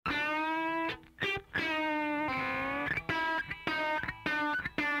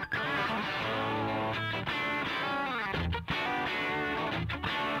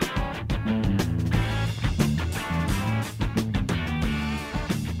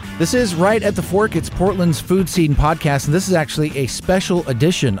This is Right at the Fork. It's Portland's food scene podcast, and this is actually a special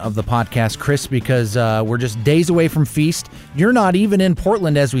edition of the podcast, Chris, because we're just days away from Feast. You're not even in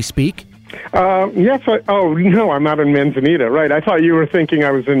Portland as we speak. Yes. No, I'm not in Manzanita. Right. I thought you were thinking I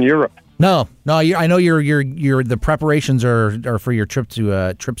was in Europe. No. I know you're the preparations are for your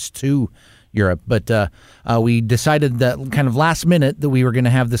trips to Europe, but we decided that kind of last minute that we were going to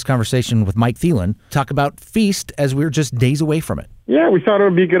have this conversation with Mike Thelin, talk about Feast as we're just days away from it. Yeah, we thought it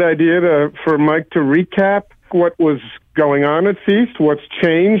would be a good idea for Mike to recap what was going on at Feast, what's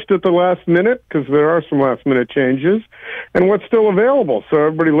changed at the last minute, because there are some last minute changes, and what's still available, so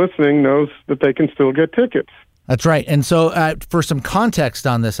everybody listening knows that they can still get tickets. That's right. And so for some context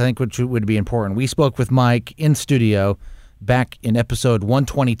on this, I think which would be important, we spoke with Mike in studio back in episode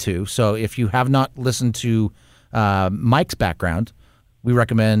 122. So if you have not listened to Mike's background, we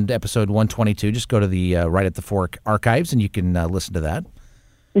recommend episode 122. Just go to the Right at the Fork archives and you can listen to that.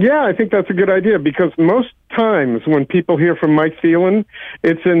 Yeah, I think that's a good idea because most times when people hear from Mike Thelin,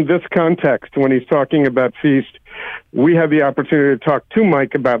 it's in this context. When he's talking about Feast, we have the opportunity to talk to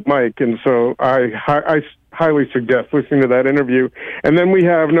Mike about Mike. And so I highly suggest listening to that interview. And then we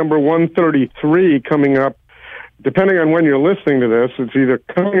have number 133 coming up. Depending on when you're listening to this, it's either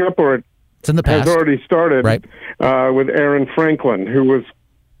coming up or it's in the past. Has already started, right. With Aaron Franklin, who was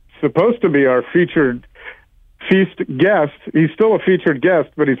supposed to be our featured Feast guest. He's still a featured guest,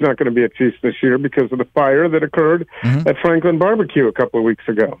 but he's not going to be at Feast this year because of the fire that occurred at Franklin Barbecue a couple of weeks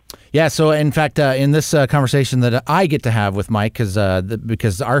ago. Yeah, so in fact, in this conversation that I get to have with Mike,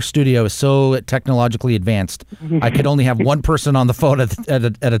 because our studio is so technologically advanced, I could only have one person on the phone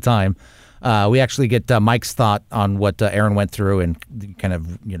at a time. We actually get Mike's thought on what Aaron went through and kind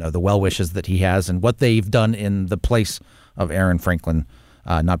of, the well wishes that he has and what they've done in the place of Aaron Franklin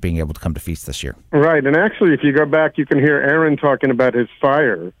not being able to come to Feast this year. Right. And actually, if you go back, you can hear Aaron talking about his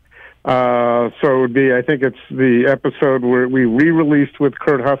fire. So it would be, I think it's the episode where we re-released with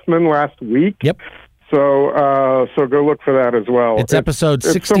Kurt Huffman last week. Yep. So go look for that as well. It's episode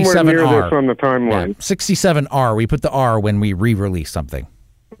 67R. It's somewhere near this on the timeline. Yeah, 67R. We put the R when we re-release something.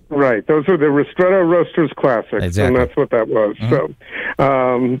 Right. Those are the Ristretto Roasters Classics, exactly. And that's what that was. So,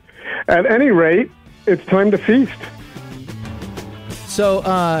 at any rate, it's time to feast. So,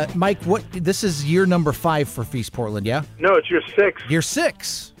 Mike, this is year number 5 for Feast Portland, yeah? No, it's year 6. Year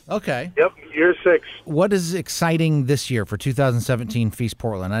 6. Okay. Yep, year 6. What is exciting this year for 2017 Feast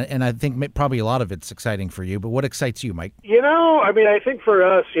Portland? And I think probably a lot of it's exciting for you, but what excites you, Mike? I think for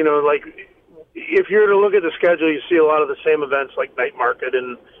us, if you were to look at the schedule, you see a lot of the same events like Night Market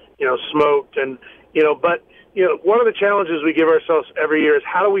and, Smoked and, but one of the challenges we give ourselves every year is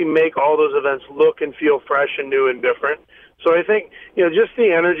how do we make all those events look and feel fresh and new and different? So I think, just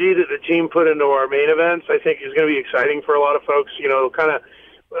the energy that the team put into our main events, I think is going to be exciting for a lot of folks, kind of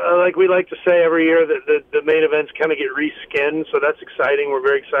like we like to say every year that the main events kind of get reskinned. So that's exciting. We're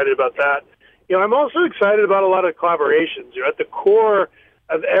very excited about that. I'm also excited about a lot of collaborations. At the core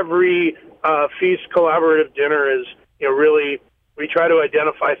of every Feast collaborative dinner is, really we try to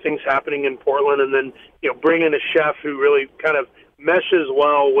identify things happening in Portland and then, bring in a chef who really kind of meshes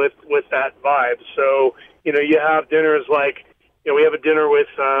well with that vibe. So, you have dinners like, we have a dinner with,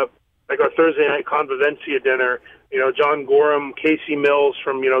 like our Thursday night Convivencia dinner, John Gorham, Casey Mills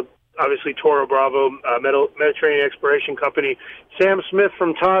from, obviously Toro Bravo, Mediterranean Exploration Company, Sam Smith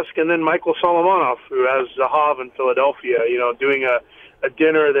from Tusk, and then Michael Solomonov, who has Zahav in Philadelphia, doing a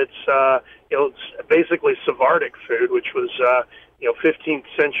dinner that's, basically Sephardic food, which was, 15th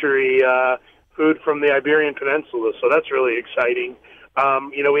century food from the Iberian Peninsula. So that's really exciting.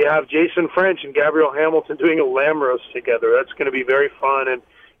 We have Jason French and Gabrielle Hamilton doing a lamb roast together. That's going to be very fun. And,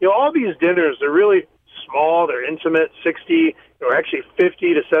 all these dinners, they're really small, they're intimate, 60 or actually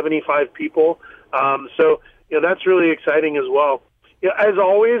 50 to 75 people. So, that's really exciting as well. As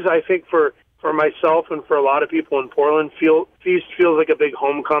always, I think for myself and for a lot of people in Portland, Feast feels like a big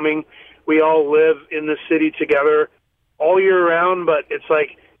homecoming. We all live in the city together all year round, but it's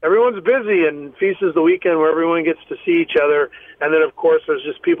like everyone's busy, and Feast is the weekend where everyone gets to see each other. And then, of course, there's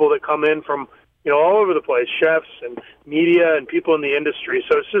just people that come in from, all over the place, chefs and media and people in the industry.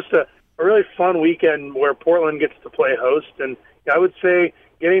 So it's just a really fun weekend where Portland gets to play host. And I would say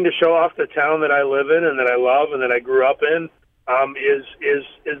getting to show off the town that I live in and that I love and that I grew up in is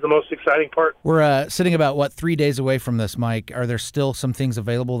the most exciting part. We're sitting about, 3 days away from this, Mike. Are there still some things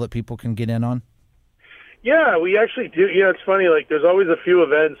available that people can get in on? Yeah, we actually do. It's funny, like there's always a few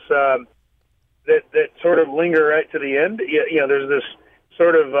events that sort of linger right to the end. There's this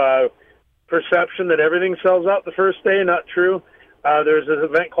sort of perception that everything sells out the first day. Not true. There's an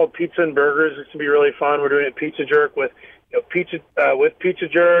event called Pizza and Burgers. It's going to be really fun. We're doing a Pizza Jerk with, pizza with Pizza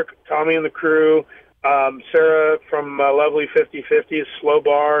Jerk, Tommy and the crew, Sarah from Lovely 50/50's Slow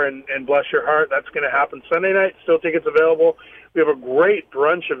Bar, and Bless Your Heart. That's going to happen Sunday night. Still tickets available. We have a great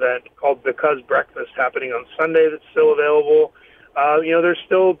brunch event called Because Breakfast happening on Sunday that's still available. There's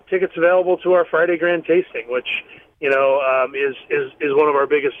still tickets available to our Friday Grand Tasting, which is one of our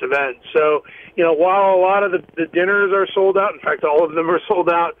biggest events. So, while a lot of the dinners are sold out, in fact, all of them are sold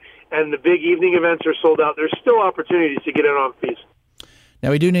out, and the big evening events are sold out, there's still opportunities to get in on Feast.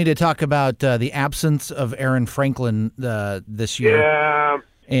 Now, we do need to talk about the absence of Aaron Franklin this year. Yeah,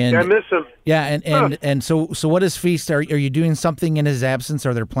 and I miss him. Yeah, and so what is Feast? Are you doing something in his absence?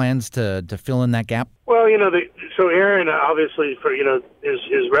 Are there plans to fill in that gap? Well, so Aaron, obviously,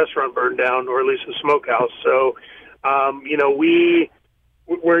 his restaurant burned down, or at least the smokehouse. So,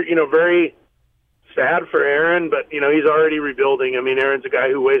 we're very sad for Aaron, but he's already rebuilding. I mean, Aaron's a guy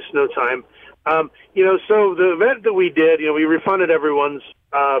who wastes no time. So the event that we did, we refunded everyone's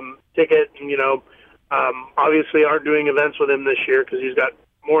ticket, and obviously aren't doing events with him this year because he's got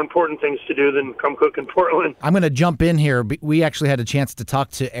more important things to do than come cook in Portland. I'm going to jump in here. We actually had a chance to talk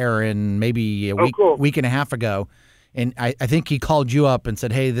to Aaron maybe a week and a half ago, and I think he called you up and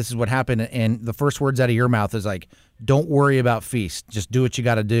said, "Hey, this is what happened." And the first words out of your mouth is like, "Don't worry about Feast. Just do what you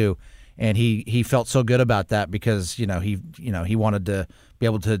got to do." And he felt so good about that because he wanted to be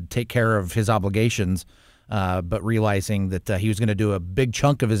able to take care of his obligations, but realizing that he was going to do a big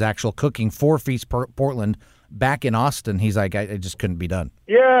chunk of his actual cooking for Feast Portland back in Austin, he's like, I just couldn't be done.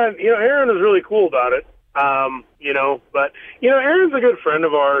 Yeah, Aaron is really cool about it. But Aaron's a good friend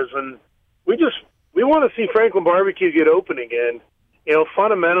of ours, and we want to see Franklin Barbecue get open again.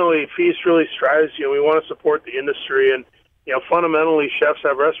 Fundamentally, Feast really strives. We want to support the industry, and fundamentally, chefs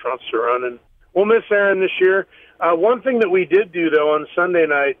have restaurants to run, and we'll miss Aaron this year. One thing that we did do, though, on Sunday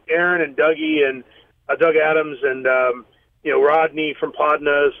night, Aaron and Dougie and Doug Adams and Rodney from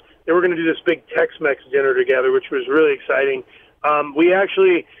Podnas, they were going to do this big Tex-Mex dinner together, which was really exciting. We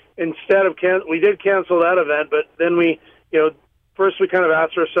actually, we did cancel that event, but then first we kind of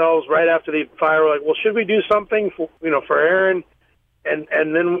asked ourselves right after the fire, we're like, well, should we do something for Aaron? And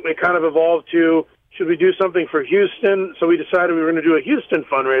then it kind of evolved to, should we do something for Houston? So we decided we were going to do a Houston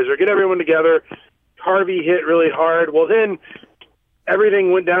fundraiser, get everyone together. Harvey hit really hard. Well, then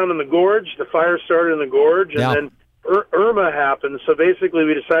everything went down in the gorge. The fire started in the gorge, and then Irma happened. So basically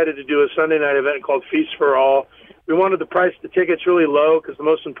we decided to do a Sunday night event called Feast for All. We wanted to price the tickets really low because the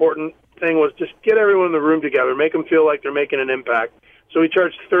most important thing was just get everyone in the room together, make them feel like they're making an impact. So we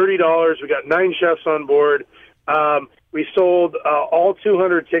charged $30. We got 9 chefs on board. We sold all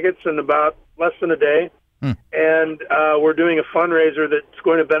 200 tickets in about less than a day. And we're doing a fundraiser that's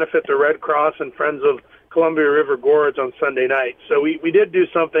going to benefit the Red Cross and Friends of Columbia River Gorge on Sunday night. So we did do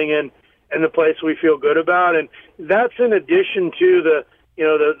something in the place we feel good about, and that's in addition to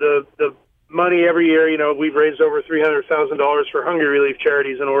the money every year. We've raised over $300,000 for hunger relief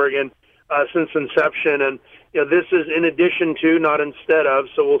charities in Oregon since inception, and this is in addition to, not instead of.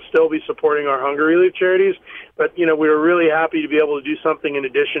 So we'll still be supporting our hunger relief charities, but we were really happy to be able to do something in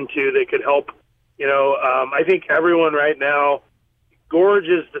addition to that could help. I think everyone right now, Gorge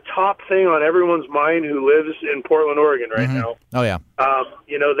is the top thing on everyone's mind who lives in Portland, Oregon right now. Oh yeah.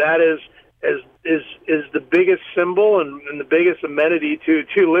 That is the biggest symbol and the biggest amenity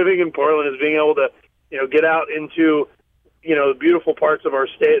to living in Portland is being able to, get out into, the beautiful parts of our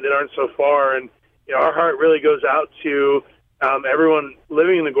state that aren't so far. And, our heart really goes out to everyone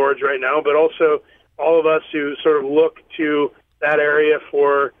living in the Gorge right now, but also all of us who sort of look to that area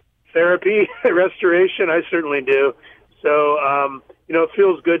for therapy, restoration. I certainly do. So, it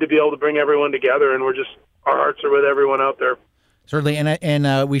feels good to be able to bring everyone together, and our hearts are with everyone out there. Certainly,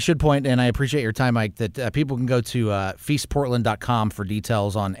 and we should point, and I appreciate your time, Mike, that people can go to feastportland.com for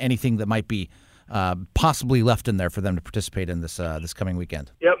details on anything that might be possibly left in there for them to participate in this coming weekend.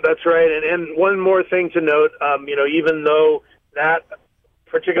 Yep, that's right. And one more thing to note, even though that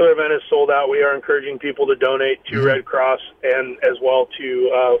particular event is sold out, we are encouraging people to donate to Red Cross and as well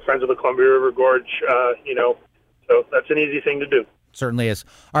to Friends of the Columbia River Gorge, so that's an easy thing to do. Certainly is.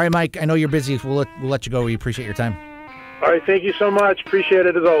 All right, Mike, I know you're busy. We'll let you go. We appreciate your time. All right, thank you so much. Appreciate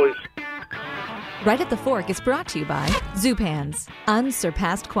it as always. Right at the Fork is brought to you by Zupans.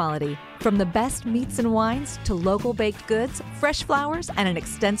 Unsurpassed quality. From the best meats and wines to local baked goods, fresh flowers, and an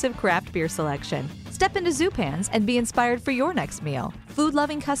extensive craft beer selection. Step into Zupans and be inspired for your next meal.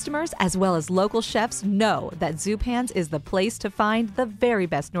 Food-loving customers as well as local chefs know that Zupans is the place to find the very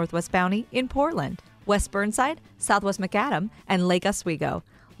best Northwest Bounty in Portland, West Burnside, Southwest Macadam, and Lake Oswego.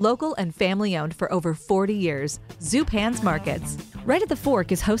 Local and family owned for over 40 years. Zupan's Markets. Right at the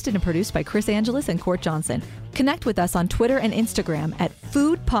Fork is hosted and produced by Chris Angeles and Court Johnson. Connect with us on Twitter and Instagram at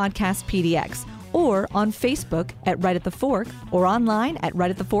Food Podcast PDX or on Facebook at Right at the Fork or online at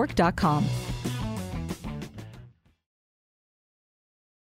rightatthefork.com.